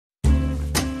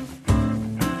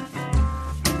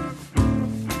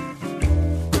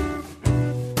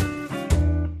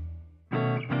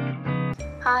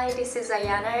Hi, this is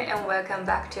Ayana and welcome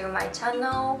back to my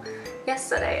channel.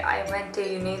 Yesterday, I went to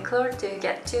Uniqlo to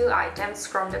get 2 items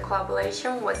from the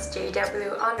collaboration with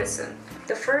JW Anderson.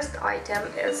 The first item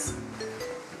is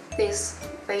this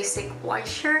basic white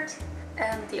shirt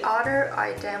and the other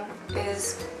item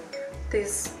is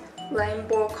this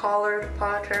rainbow colored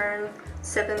pattern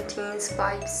 17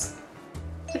 spikes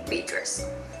hippie dress.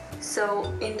 So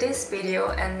in this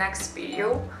video and next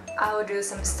video, I'll do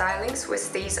some stylings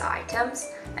with these items,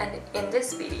 and in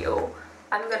this video,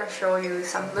 I'm gonna show you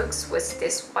some looks with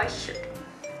this white shirt.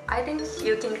 I think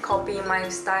you can copy my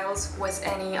styles with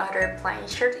any other plain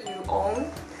shirt you own.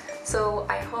 So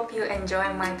I hope you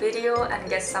enjoy my video and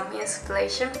get some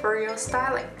inspiration for your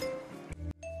styling.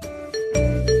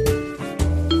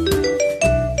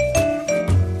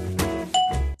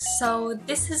 So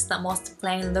this is the most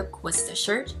plain look with the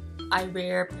shirt. I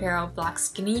wear a pair of black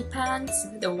skinny pants,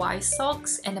 the white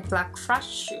socks, and the black flash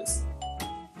shoes.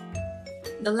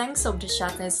 The length of the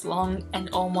shirt is long and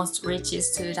almost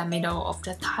reaches to the middle of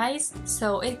the thighs,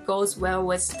 so it goes well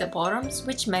with the bottoms,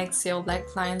 which makes your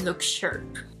neckline look sharp.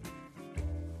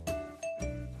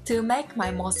 To make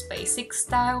my most basic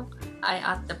style, I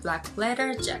add the black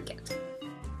leather jacket.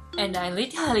 And I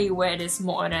literally wear this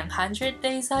more than 100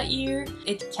 days a year.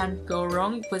 It can't go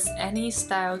wrong with any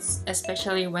styles,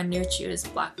 especially when you choose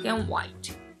black and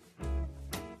white.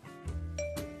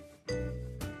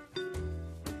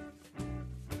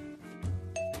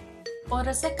 For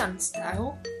the second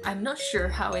style, I'm not sure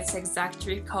how it's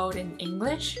exactly called in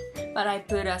English, but I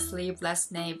put a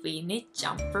sleeveless navy knit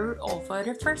jumper over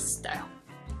the first style.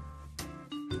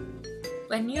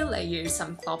 When you layer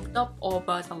some crop top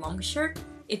over the long shirt,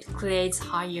 it creates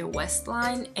higher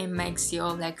waistline and makes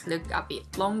your leg look a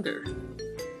bit longer.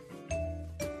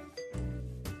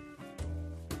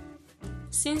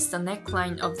 Since the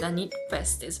neckline of the knit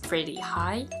vest is pretty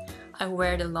high, I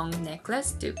wear the long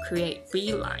necklace to create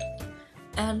V-line.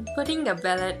 And putting a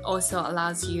bellet also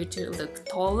allows you to look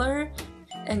taller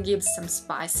and gives some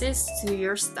spices to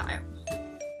your style.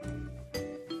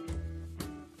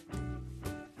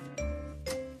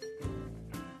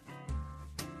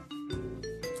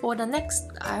 For the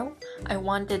next style, I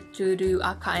wanted to do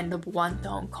a kind of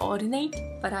one-tone coordinate,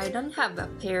 but I don't have a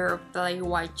pair of plain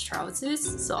white trousers,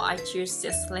 so I choose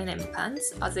this linen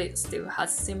pants as it still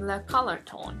has similar color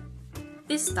tone.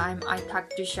 This time I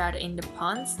tucked the shirt in the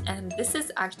pants, and this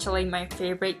is actually my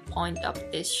favorite point of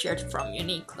this shirt from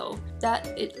Uniqlo, that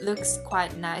it looks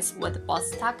quite nice with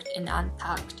both tucked and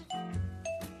untucked.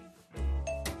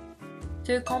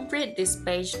 To complete this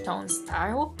beige tone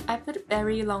style, I put a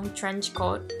very long trench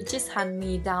coat which is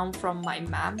hand-me-down from my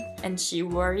mom, and she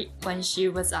wore it when she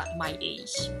was at my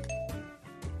age.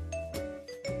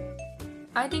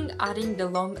 I think adding the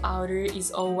long outer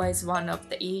is always one of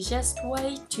the easiest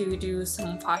way to do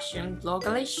some fashion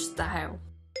bloggerish style.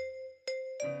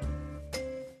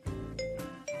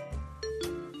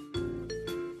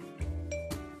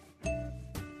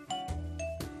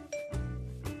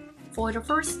 For the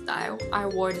first style, I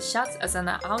wore the shorts as an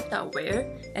outerwear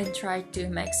and tried to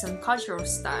make some casual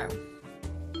style.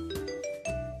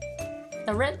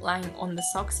 The red line on the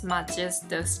socks matches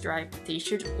the striped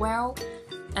t-shirt well,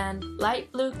 and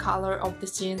light blue color of the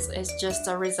jeans is just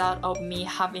a result of me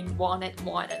having worn it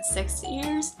more than 6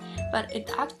 years, but it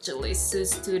actually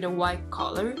suits to the white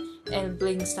color and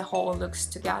brings the whole looks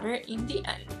together in the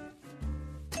end.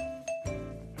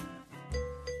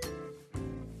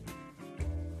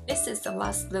 This is the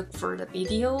last look for the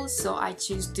video, so I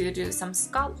choose to do some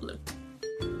skirt look.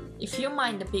 If you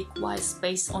mind the big white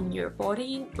space on your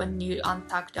body when you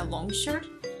untuck the long shirt,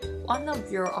 one of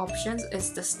your options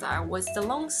is the style with the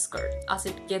long skirt, as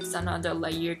it gives another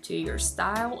layer to your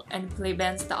style and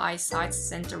prevents the eyesight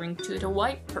centering to the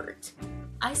white part.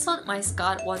 I thought my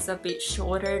skirt was a bit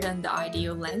shorter than the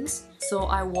ideal length, so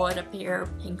I wore a pair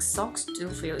of pink socks to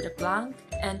fill the blank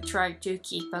and tried to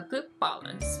keep a good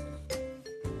balance.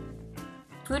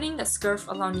 Putting a scarf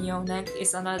around your neck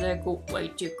is another good way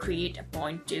to create a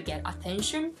point to get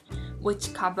attention,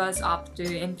 which covers up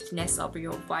the emptiness of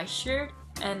your white shirt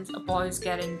and avoids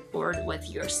getting bored with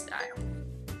your style.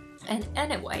 And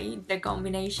anyway, the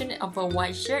combination of a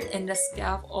white shirt and the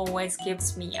scarf always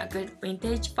gives me a good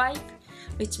vintage vibe,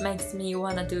 which makes me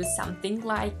wanna do something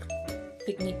like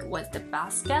picnic with the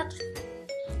basket.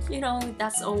 You know,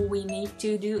 that's all we need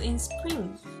to do in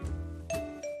spring.